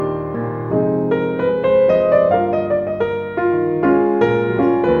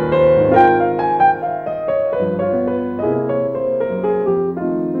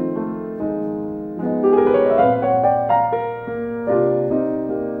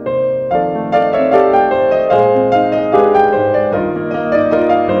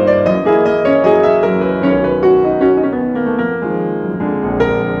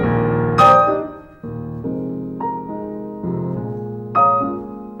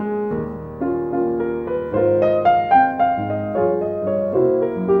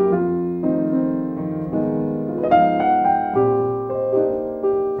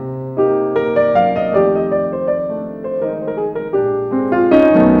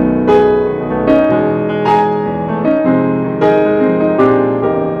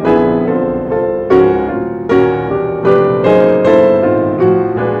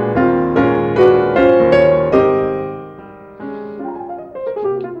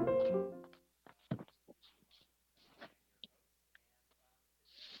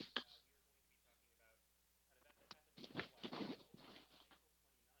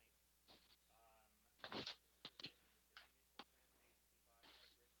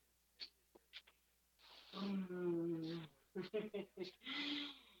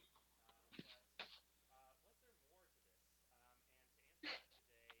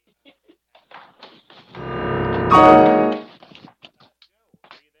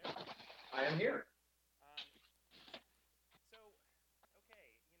I am here.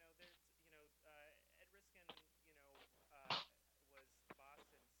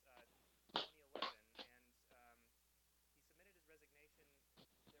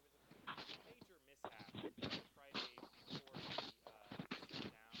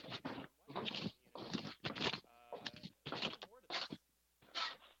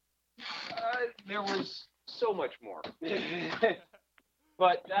 There was so much more.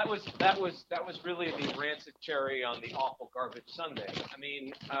 But that was really the rancid cherry on the awful garbage Sunday. I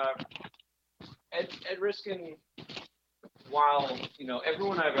mean, Ed Riskin, while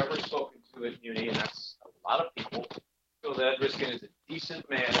everyone I've ever spoken to at Muni, and that's a lot of people, feel that Ed Riskin is a decent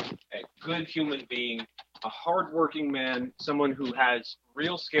man, a good human being, a hardworking man, someone who has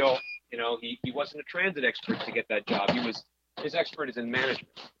real skill. He wasn't a transit expert to get that job. His expert is in management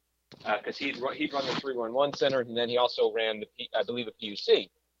because he'd run the 311 center, and then he also ran I believe the PUC.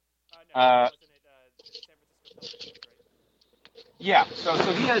 Uh, yeah, so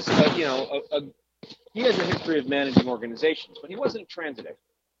he has he has a history of managing organizations, but he wasn't a transit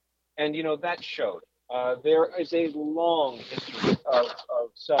expert, and that showed. There is a long history of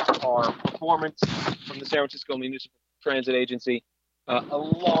subpar performance from the San Francisco Municipal Transit Agency. A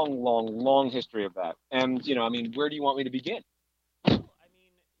long, long, long history of that. And I mean, where do you want me to begin?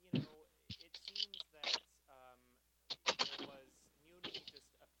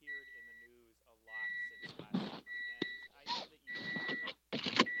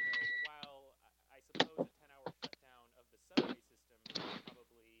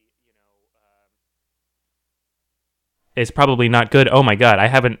 Is probably not good. Oh my god,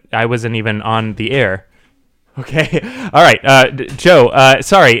 I wasn't even on the air. Okay. All right. Joe,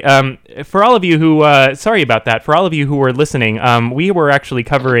 sorry. For all of you who, sorry about that. For all of you who were listening, we were actually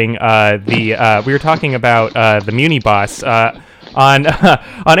covering we were talking about the Muni boss. On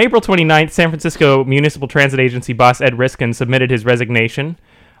on April 29th, San Francisco Municipal Transit Agency boss Ed Riskin submitted his resignation.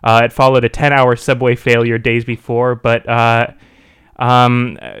 It followed a 10-hour subway failure days before, but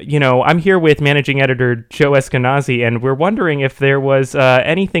I'm here with managing editor Joe Eskenazi, and we're wondering if there was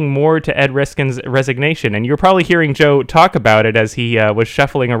anything more to Ed Riskin's resignation. And you're probably hearing Joe talk about it as he was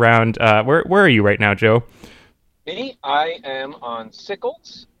shuffling around. Where are you right now, Joe? Me, I am on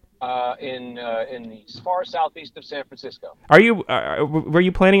Sickles, in the far southeast of San Francisco. Are you? Were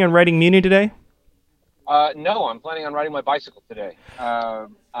you planning on writing Muni today? No, I'm planning on riding my bicycle today.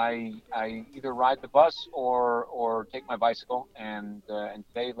 I either ride the bus or take my bicycle, and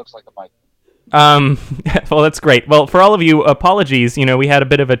today looks like a bike. Um, well, that's great. Well, for all of you, apologies. We had a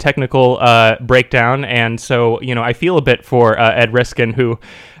bit of a technical breakdown, and so I feel a bit for Ed Riskin, who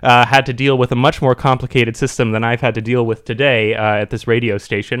had to deal with a much more complicated system than I've had to deal with today at this radio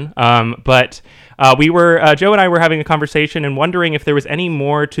station. But we were Joe and I were having a conversation and wondering if there was any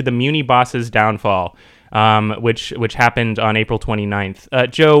more to the Muni boss's downfall. Which happened on April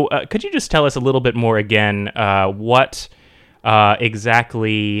 29th. Joe, could you just tell us a little bit more again what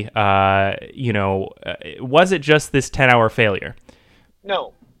exactly, was it just this 10-hour failure?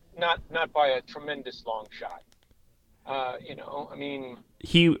 No, not by a tremendous long shot. I mean,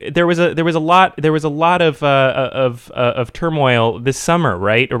 there was a lot of turmoil this summer,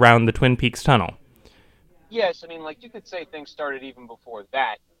 right, around the Twin Peaks tunnel. Yes, I mean, like you could say things started even before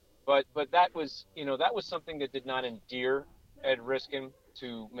that. But that was something that did not endear Ed Riskin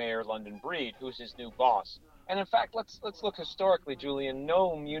to Mayor London Breed, who's his new boss. And in fact, let's look historically, Julian.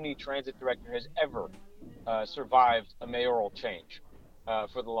 No Muni transit director has ever survived a mayoral change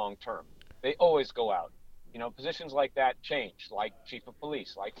for the long term. They always go out. Positions like that change, like chief of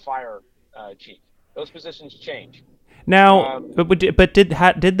police, like fire chief. Those positions change. Now,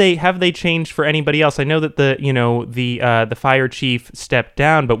 did they changed for anybody else? I know that the fire chief stepped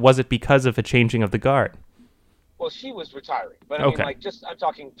down, but was it because of a changing of the guard? Well, she was retiring, but Okay. I'm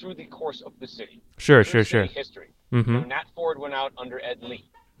talking through the course of the city. Sure. City history. Mm-hmm. Nat Ford went out under Ed Lee.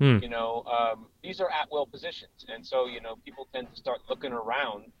 Hmm. These are at-will positions, and so people tend to start looking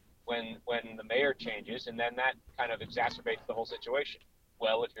around when the mayor changes, and then that kind of exacerbates the whole situation.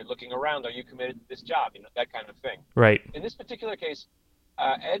 Well, if you're looking around, are you committed to this job? That kind of thing. Right. In this particular case,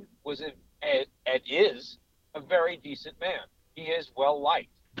 Ed is a very decent man. He is well liked.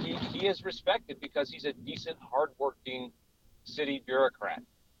 He is respected because he's a decent, hardworking city bureaucrat.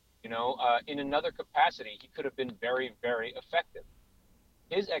 In another capacity, he could have been very, very effective.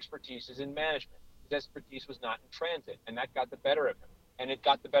 His expertise is in management. His expertise was not in transit, and that got the better of him. And it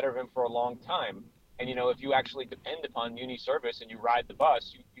got the better of him for a long time. And if you actually depend upon Muni service and you ride the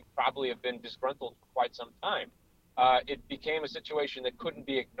bus, you probably have been disgruntled for quite some time. It became a situation that couldn't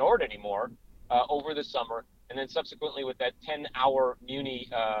be ignored anymore over the summer, and then subsequently with that 10-hour Muni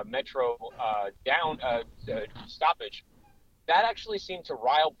metro down stoppage, that actually seemed to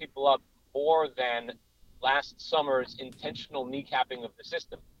rile people up more than last summer's intentional kneecapping of the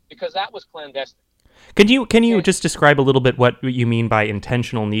system, because that was clandestine. Can you Okay. just describe a little bit what you mean by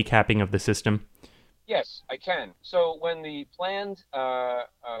intentional kneecapping of the system? Yes, I can. So when the planned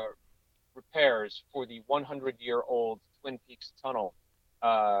repairs for the 100-year-old Twin Peaks tunnel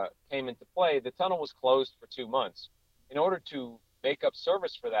came into play, the tunnel was closed for 2 months. In order to make up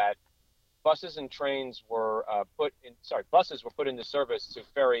service for that, buses were put into service to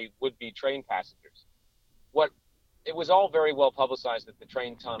ferry would-be train passengers. What It was all very well publicized that the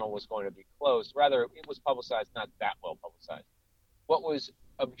train tunnel was going to be closed. Rather, it was publicized, not that well publicized. What was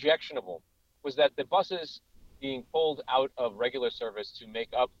objectionable was that the buses being pulled out of regular service to make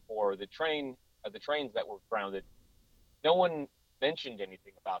up for the trains that were grounded, no one mentioned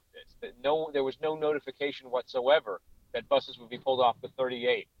anything about this. There was no notification whatsoever that buses would be pulled off the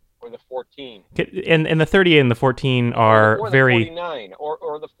 38 or the 14 And the 38 and the 14 are or the very 49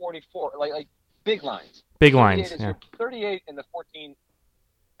 or the 44, like big lines. big 38 lines. is Yeah. your 38 and the 14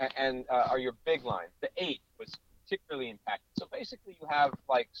 and are your big lines. The 8 was particularly impacted. So basically, you have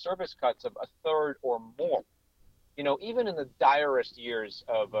like service cuts of a third or more. Even in the direst years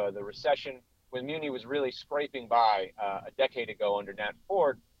of the recession, when Muni was really scraping by a decade ago under Nat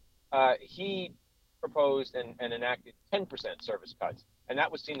Ford, he proposed and enacted 10% service cuts, and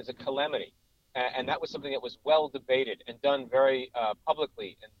that was seen as a calamity. And that was something that was well debated and done very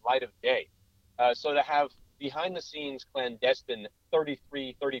publicly in light of day. So to have behind the scenes clandestine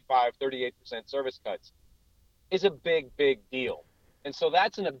 33, 35, 38% service cuts is a big, big deal. And so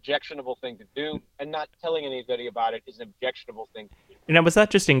that's an objectionable thing to do, and not telling anybody about it is an objectionable thing to do. Now, was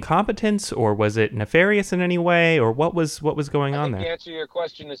that just incompetence, or was it nefarious in any way, or what was going I on think the there? answer to your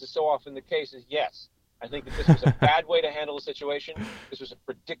question, as is so often the case, is yes. I think that this was a bad way to handle the situation. This was a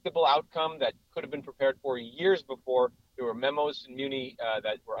predictable outcome that could have been prepared for years before. There were memos in Muni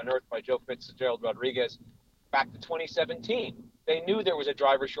that were unearthed by Joe Fitzgerald Rodriguez back to 2017. They knew there was a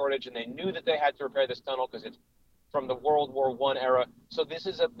driver shortage, and they knew that they had to repair this tunnel because it's from the World War I era. So this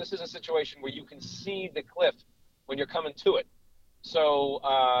is a situation where you can see the cliff when you're coming to it. So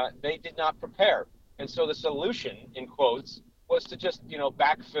they did not prepare, and so the solution, in quotes, was to just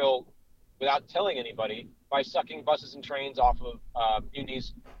backfill without telling anybody by sucking buses and trains off of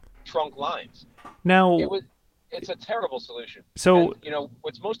Muni's trunk lines. It Now, was it's a terrible solution. And so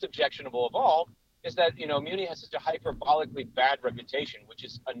what's most objectionable of all is that Muni has such a hyperbolically bad reputation, which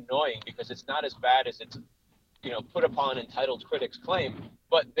is annoying because it's not as bad as its put upon entitled critics claim,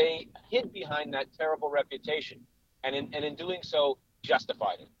 but they hid behind that terrible reputation, and in doing so,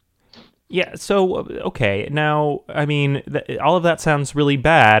 justified it. yeah, so okay, now I mean, all of that sounds really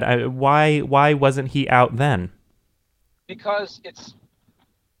bad. Why wasn't he out then? Because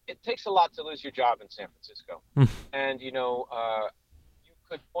it takes a lot to lose your job in San Francisco, and you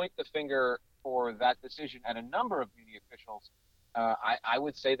could point the finger for that decision at a number of Muni officials. I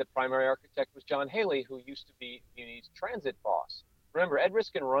would say the primary architect was John Haley, who used to be Muni's transit boss. Remember, Ed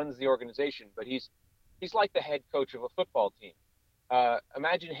Riskin runs the organization, but he's like the head coach of a football team.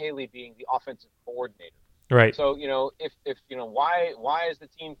 Imagine Haley being the offensive coordinator. Right. So if why is the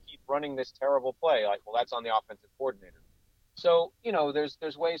team keep running this terrible play? Like, well, that's on the offensive coordinator. So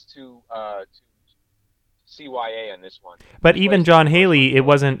there's ways to CYA on this one. But There's even ways to John reverse Haley, it engineer.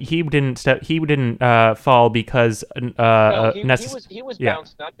 wasn't. He didn't fall because No, he was yeah.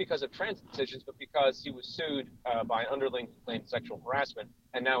 bounced not because of transit decisions, but because he was sued by an underling who claimed sexual harassment,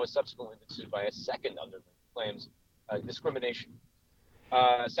 and now has subsequently been sued by a second underling who claims discrimination,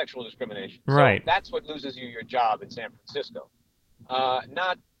 sexual discrimination. So Right. that's what loses you your job in San Francisco,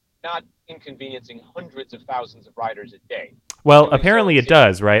 not inconveniencing hundreds of thousands of riders a day. Well, Doing so apparently in it secret.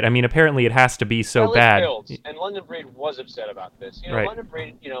 does, right? I mean, apparently it has to be so Well, it bad. builds, and London Breed was upset about this. Right. London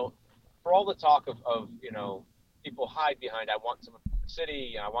Breed, for all the talk of people hide behind, I want someone from the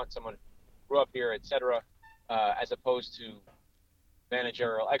city, I want someone who grew up here, etc., as opposed to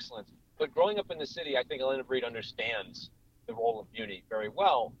managerial excellence. But growing up in the city, I think London Breed understands the role of Muni very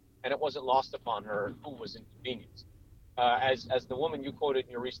well, and it wasn't lost upon her who was inconvenienced. As the woman you quoted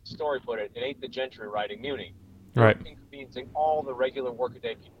in your recent story put it, it ain't the gentry riding Muni. You're Right. inconveniencing all the regular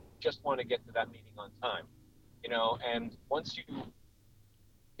workaday people who just want to get to that meeting on time. And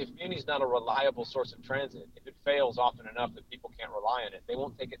if Muni's not a reliable source of transit, if it fails often enough that people can't rely on it, they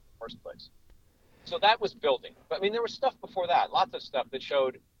won't take it in the first place. So that was building. But I mean, there was stuff before that, lots of stuff that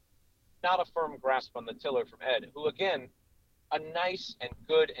showed not a firm grasp on the tiller from Ed, who again, a nice and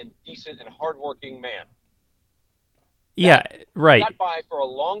good and decent and hardworking man. Yeah, right. Got by for a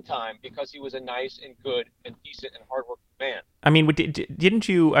long time because he was a nice and good and decent and hardworking man. I mean, didn't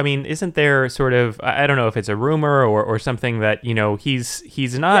you? I mean, isn't there sort of? I don't know if it's a rumor or something that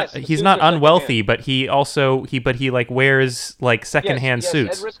he's not Yes, the he's suits not are unwealthy, secondhand. but he like wears like secondhand Yes.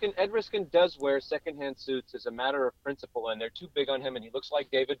 suits. Ed Riskin does wear secondhand suits as a matter of principle, and they're too big on him, and he looks like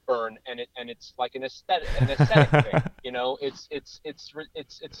David Byrne, and it's like an aesthetic thing.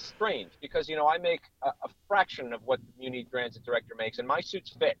 It's strange because I make a fraction of what the Muni Transit Director makes, and my suits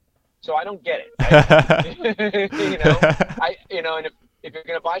fit. So I don't get it. And if you're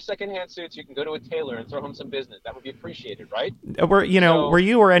gonna buy secondhand suits, you can go to a tailor and throw him some business. That would be appreciated, right? Were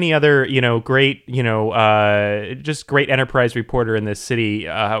you or any other great just great enterprise reporter in this city?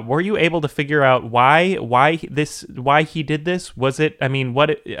 Were you able to figure out why he did this? Was it? I mean, what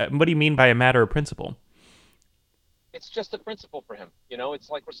do you mean by a matter of principle? It's just a principle for him.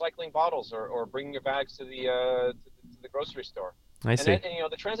 It's like recycling bottles or bringing your bags to the grocery store. I see. And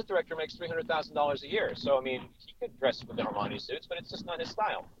the transit director makes $300,000 a year. So, I mean, he could dress with the Armani suits, but it's just not his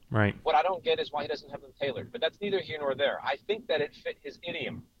style. Right. What I don't get is why he doesn't have them tailored. But that's neither here nor there. I think that it fit his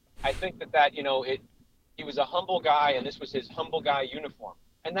idiom. I think that he was a humble guy, and this was his humble guy uniform.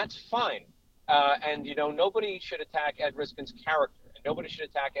 And that's fine. And nobody should attack Ed Riskin's character, and nobody should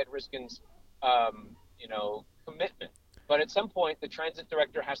attack Ed Riskin's, commitment. But at some point, the transit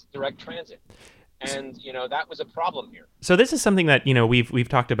director has to direct transit. And that was a problem here. So this is something that we've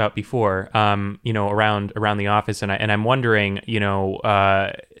talked about before, around the office, and I'm wondering,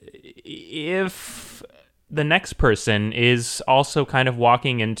 if the next person is also kind of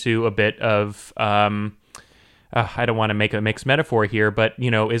walking into a bit of, I don't want to make a mixed metaphor here, but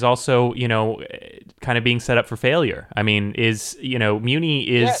is also kind of being set up for failure. I mean, Muni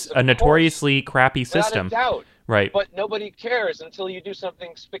is yes, a notoriously crappy system. Without a doubt. Right. But nobody cares until you do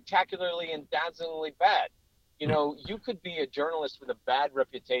something spectacularly and dazzlingly bad. You could be a journalist with a bad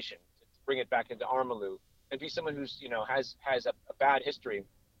reputation, to bring it back into Armalou, and be someone who's, has a bad history.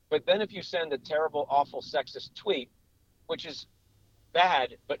 But then if you send a terrible, awful, sexist tweet, which is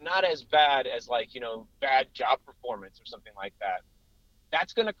bad, but not as bad as bad job performance or something like that,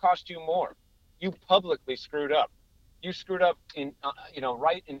 that's going to cost you more. You publicly screwed up. You screwed up in,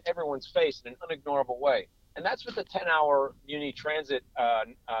 right in everyone's face in an unignorable way. And that's what the 10-hour Muni Transit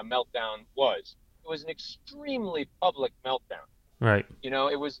meltdown was. It was an extremely public meltdown. Right.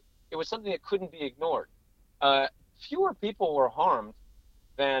 It was something that couldn't be ignored. Fewer people were harmed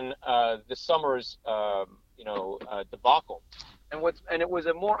than the summer's debacle, and it was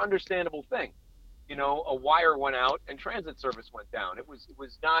a more understandable thing. A wire went out and transit service went down. It was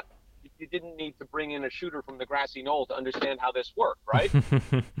not. You didn't need to bring in a shooter from the grassy knoll to understand how this worked, right?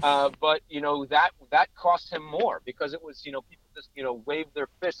 But that cost him more because it was people just wave their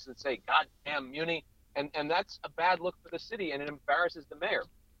fists and say "God damn Muni," and that's a bad look for the city, and it embarrasses the mayor.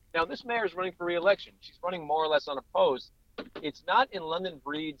 Now this mayor is running for re-election. She's running more or less unopposed. It's not in London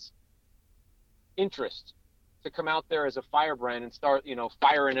Breed's interest to come out there as a firebrand and start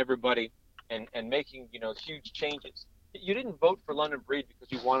firing everybody and making huge changes. You didn't vote for London Breed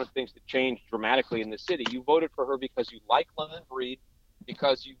because you wanted things to change dramatically in the city. You voted for her because you like London Breed,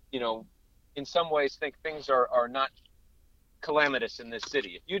 because you in some ways think things are not calamitous in this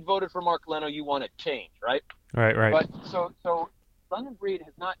city. If you'd voted for Mark Leno, you want to change, right? Right. But so London Breed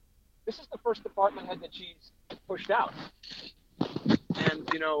has not. This is the first department head that she's pushed out, and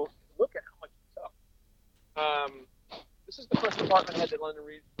look at how much it's up. This is the first department head that London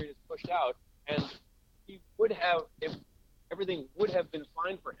Breed has pushed out, and he would have, if everything would have been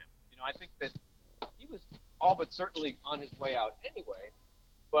fine for him. I think that he was all but certainly on his way out anyway,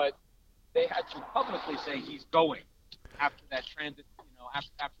 but they had to publicly say he's going after that transit, after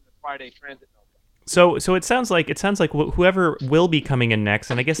the Friday transit meltdown. So it sounds like whoever will be coming in next,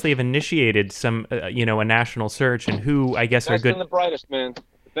 and I guess they've initiated some, a national search, and who I guess are good. Best and the brightest, man.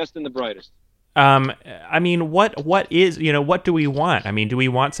 The best and the brightest. I mean, what is, what do we want? I mean, do we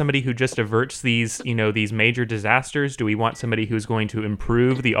want somebody who just averts these, these major disasters? Do we want somebody who's going to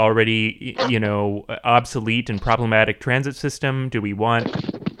improve the already, obsolete and problematic transit system? Do we want,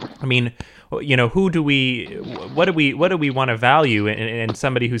 I mean, what do we want to value in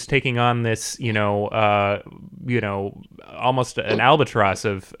somebody who's taking on this, almost an albatross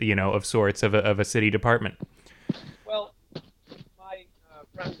of sorts of a city department? Well, my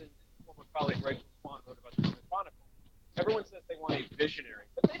friend and former colleague Rachel Swan wrote about this in the Chronicle. Everyone says they want a visionary,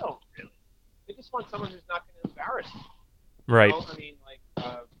 but they don't really. They just want someone who's not going to embarrass them. Right. I mean,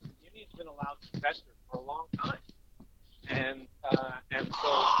 Uni's been allowed to fester for a long time, and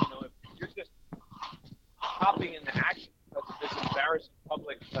so if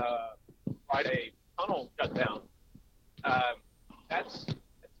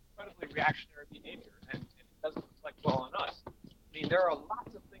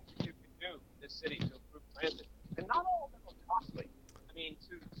lots of things that you can do in this city to improve transit, and not all of them are costly. I mean,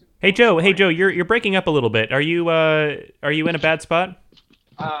 to Hey one Joe, hey point, Joe, you're breaking up a little bit. Are you in a bad spot?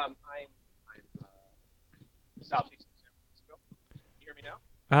 I'm southeast of San Francisco. Can you hear me now?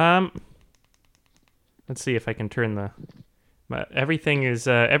 Um, let's see if I can turn the. Everything is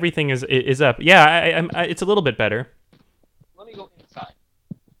up. Yeah, it's a little bit better. Let me go inside.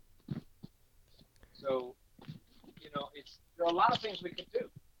 So, there are a lot of things we could do.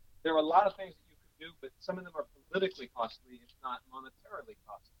 There are a lot of things that you could do, but some of them are politically costly, if not monetarily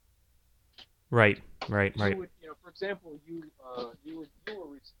costly. Right, right, You right. would, for example, you were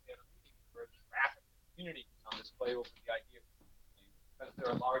recently at a meeting where traffic community was on display over the idea because there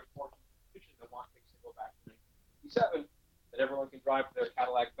are large portions of the petition that want things to go back to 1957, that everyone can drive their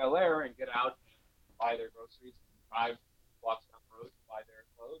Cadillac Bel Air and get out and buy their groceries, drive blocks down the road to buy their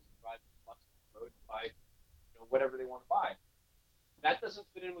clothes, drive blocks down the road to buy whatever they want to buy. That doesn't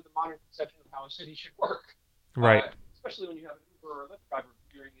fit in with the modern conception of how a city should work, Right. especially when you have an Uber or a Lyft driver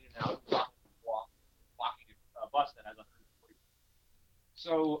veering in and out, blocking a bus that has 140.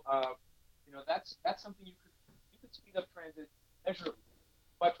 So, that's something you could speed up transit measurably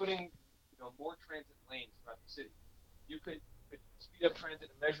by putting more transit lanes throughout the city. You could speed up transit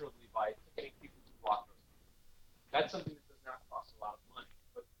immeasurably by getting people to block those lanes. That's something that does not cost a lot of money,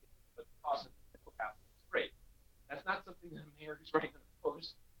 but the cost of political capital is great. That's not something that a mayor who's running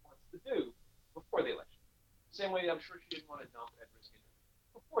unopposed wants to do before the election. The same way I'm sure she didn't want to dump Ed Riskin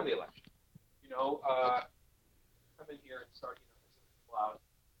before the election. Come in here and start, people out.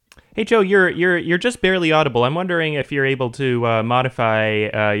 Hey Joe, you're just barely audible. I'm wondering if you're able to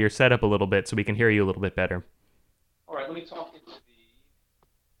modify your setup a little bit so we can hear you a little bit better. All right, let me talk into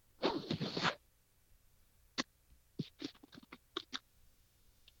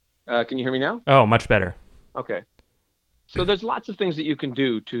the. Can you hear me now? Oh, much better. Okay. So there's lots of things that you can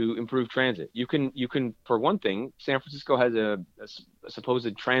do to improve transit. You can, for one thing, San Francisco has a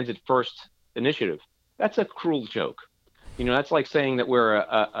supposed transit first initiative. That's a cruel joke. That's like saying that we're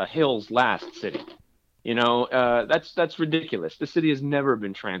a hills last city. That's ridiculous. The city has never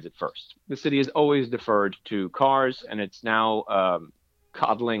been transit first. The city has always deferred to cars, and it's now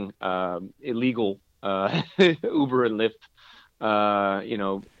coddling illegal Uber and Lyft,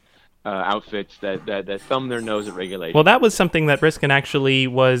 outfits that thumb their nose at regulation. Well, that was something that Riskin actually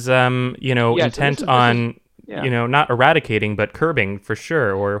was, Yes, intent on, yeah. not eradicating but curbing for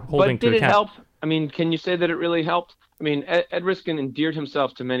sure, or holding But did to it account. help? I mean, can you say that it really helped? I mean, Ed Riskin endeared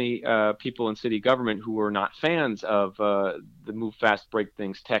himself to many people in city government who were not fans of the move fast, break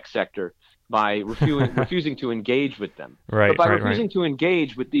things tech sector by refusing to engage with them. Right, But by right, refusing right. to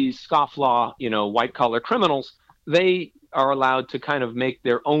engage with these scofflaw, white collar criminals, they are allowed to kind of make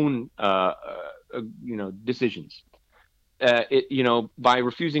their own, decisions. By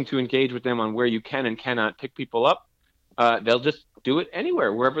refusing to engage with them on where you can and cannot pick people up, they'll just do it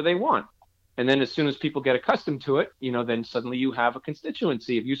anywhere, wherever they want. And then as soon as people get accustomed to it, then suddenly you have a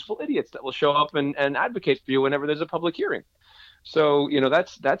constituency of useful idiots that will show up and advocate for you whenever there's a public hearing. So,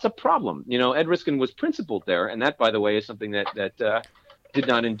 that's a problem. Ed Riskin was principled there. And that, by the way, is something that did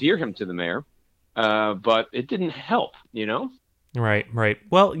not endear him to the mayor. But it didn't help, Right, right.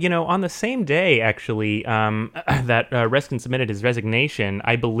 Well, on the same day, actually, that Reskin submitted his resignation,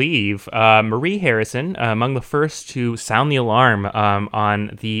 I believe Marie Harrison, among the first to sound the alarm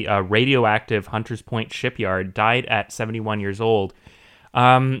on the radioactive Hunters Point shipyard, died at 71 years old.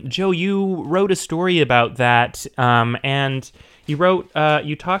 Joe, you wrote a story about that, and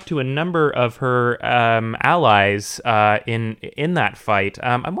you talked to a number of her allies in that fight.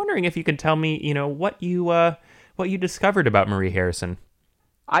 I'm wondering if you could tell me, what you discovered about Marie Harrison.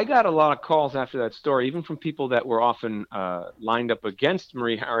 I got a lot of calls after that story, even from people that were often lined up against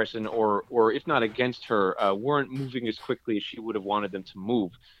Marie Harrison, or if not against her, weren't moving as quickly as she would have wanted them to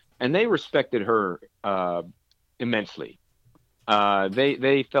move, and they respected her immensely.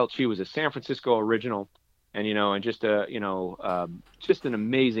 They felt she was a San Francisco original, and just just an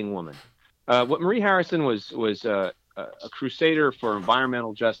amazing woman. What Marie Harrison was a crusader for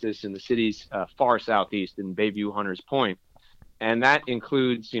environmental justice in the city's far southeast in Bayview Hunters Point. And that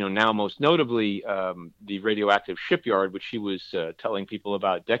includes, now most notably the radioactive shipyard, which she was telling people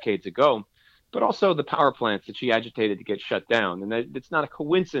about decades ago, but also the power plants that she agitated to get shut down. And it's not a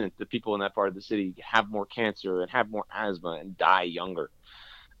coincidence that people in that part of the city have more cancer and have more asthma and die younger.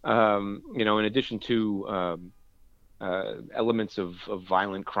 In addition to elements of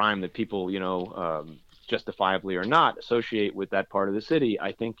violent crime that people, justifiably or not, associate with that part of the city,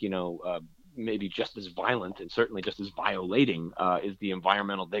 I think, maybe just as violent and certainly just as violating is the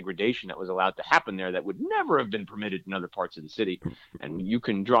environmental degradation that was allowed to happen there that would never have been permitted in other parts of the city. And you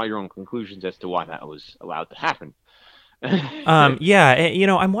can draw your own conclusions as to why that was allowed to happen. Yeah,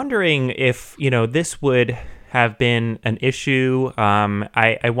 I'm wondering if, this would have been an issue.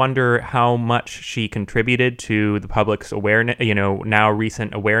 I wonder how much she contributed to the public's awareness, now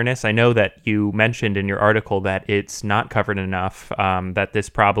recent awareness. I know that you mentioned in your article that it's not covered enough, that this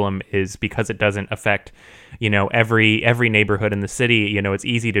problem is because it doesn't affect, every neighborhood in the city. It's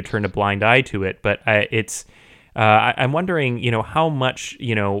easy to turn a blind eye to it, but I'm wondering, how much,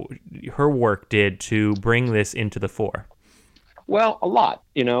 her work did to bring this into the fore. Well, a lot.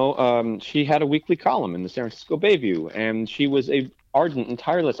 She had a weekly column in the San Francisco Bayview, and she was a ardent and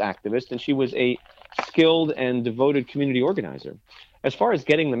tireless activist, and she was a skilled and devoted community organizer. As far as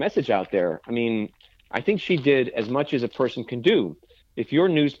getting the message out there, I mean, I think she did as much as a person can do. If your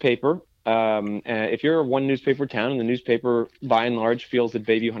newspaper, if you're one newspaper town and the newspaper by and large feels that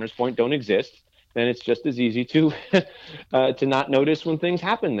Bayview Hunters Point don't exist, then it's just as easy to to not notice when things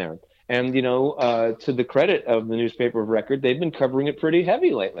happen there. And, to the credit of the newspaper of record, they've been covering it pretty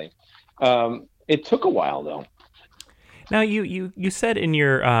heavy lately. It took a while, though. Now, you said in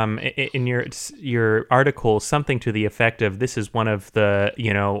your article something to the effect of this is one of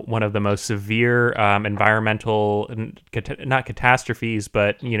the most severe environmental, not catastrophes,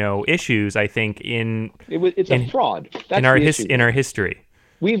 but issues, I think it's a fraud. That's in our history.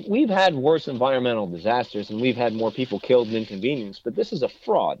 We've had worse environmental disasters and we've had more people killed and inconvenienced, but this is a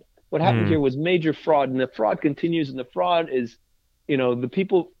fraud. What happened here was major fraud, and the fraud continues. And the fraud is, the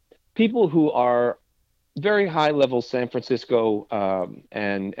people who are very high level San Francisco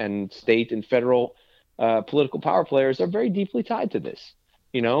and state and federal political power players are very deeply tied to this.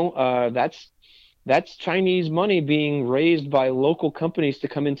 That's Chinese money being raised by local companies to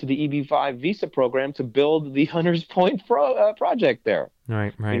come into the EB-5 visa program to build the Hunters Point project there.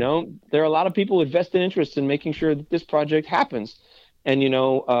 Right. There are a lot of people with vested interests in making sure that this project happens. And,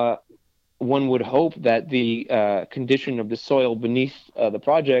 one would hope that the condition of the soil beneath the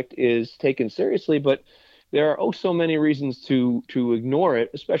project is taken seriously, but there are so many reasons to ignore it,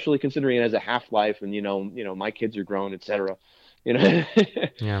 especially considering it has a half-life and, my kids are grown, et cetera.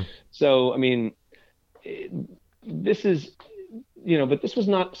 Yeah. So, I mean, this is, but this was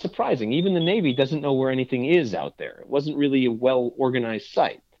not surprising. Even the Navy doesn't know where anything is out there. It wasn't really a well-organized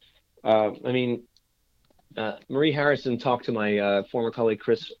site. Marie Harrison talked to my former colleague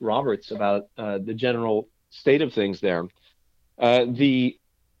Chris Roberts about the general state of things there. The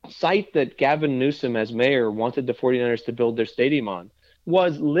site that Gavin Newsom, as mayor, wanted the 49ers to build their stadium on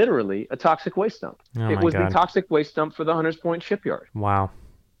was literally a toxic waste dump. It was the toxic waste dump for the Hunters Point shipyard. Wow.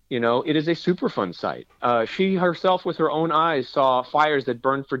 It is a Superfund site. She herself, with her own eyes, saw fires that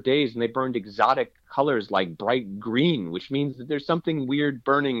burned for days, and they burned exotic colors like bright green, which means that there's something weird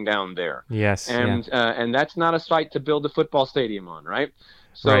burning down there. Yes. And that's not a site to build a football stadium on, right?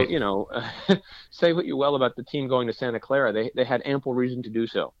 So, right. Say what you will about the team going to Santa Clara. They had ample reason to do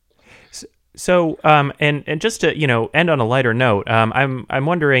so. So, and just to end on a lighter note, I'm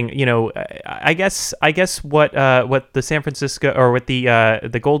wondering, I guess what the San Francisco or what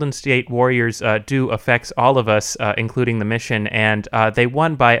the Golden State Warriors do affects all of us, including the mission, and they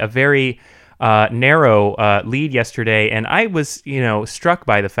won by a very narrow lead yesterday, and I was struck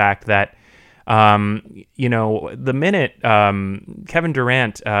by the fact that the minute Kevin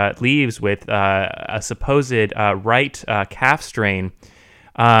Durant leaves with a supposed right calf strain.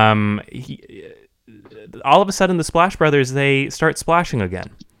 All of a sudden the Splash Brothers, they start splashing again.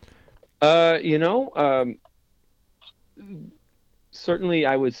 Certainly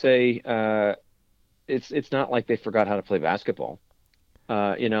I would say it's not like they forgot how to play basketball.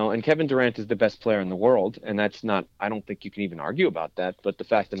 And Kevin Durant is the best player in the world, and that's not, I don't think you can even argue about that. But the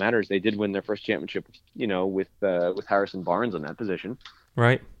fact of the matter is they did win their first championship, with Harrison Barnes on that position.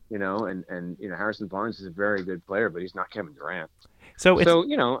 Right. And Harrison Barnes is a very good player, but he's not Kevin Durant. So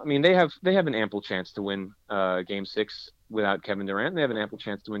they have an ample chance to win Game 6 without Kevin Durant. They have an ample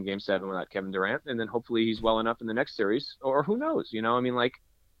chance to win Game 7 without Kevin Durant, and then hopefully he's well enough in the next series, or who knows?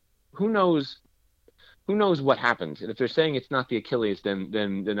 Who knows what happens? And if they're saying it's not the Achilles,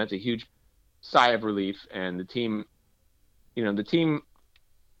 then that's a huge sigh of relief, and the team,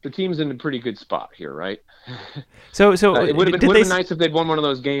 the team's in a pretty good spot here, right? So it would have been nice if they'd won one of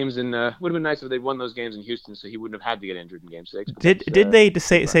those games, and would have been nice if they'd won those games in Houston, so he wouldn't have had to get injured in Game 6. Did they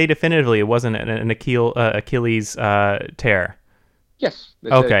say definitively it wasn't an Achilles tear? Yes.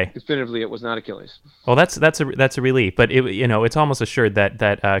 Okay. Definitively, it was not Achilles. Well, that's a relief, but it's almost assured that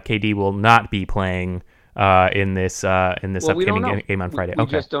KD will not be playing in this upcoming game on Friday. We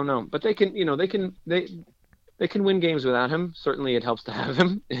just don't know. But they can, they can win games without him. Certainly, it helps to have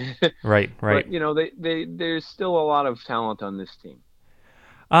him. Right. But there's still a lot of talent on this team.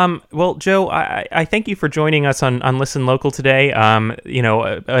 Well, Joe, I thank you for joining us on Listen Local today.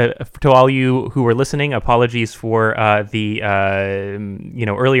 To all you who were listening, apologies for the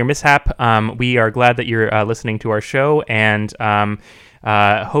earlier mishap. We are glad that you're listening to our show, and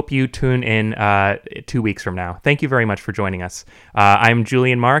hope you tune in 2 weeks from now. Thank you very much for joining us. I'm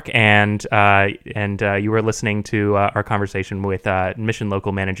Julian Mark, and you were listening to our conversation with Mission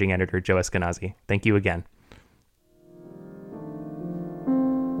Local Managing Editor Joe Eskenazi. Thank you again.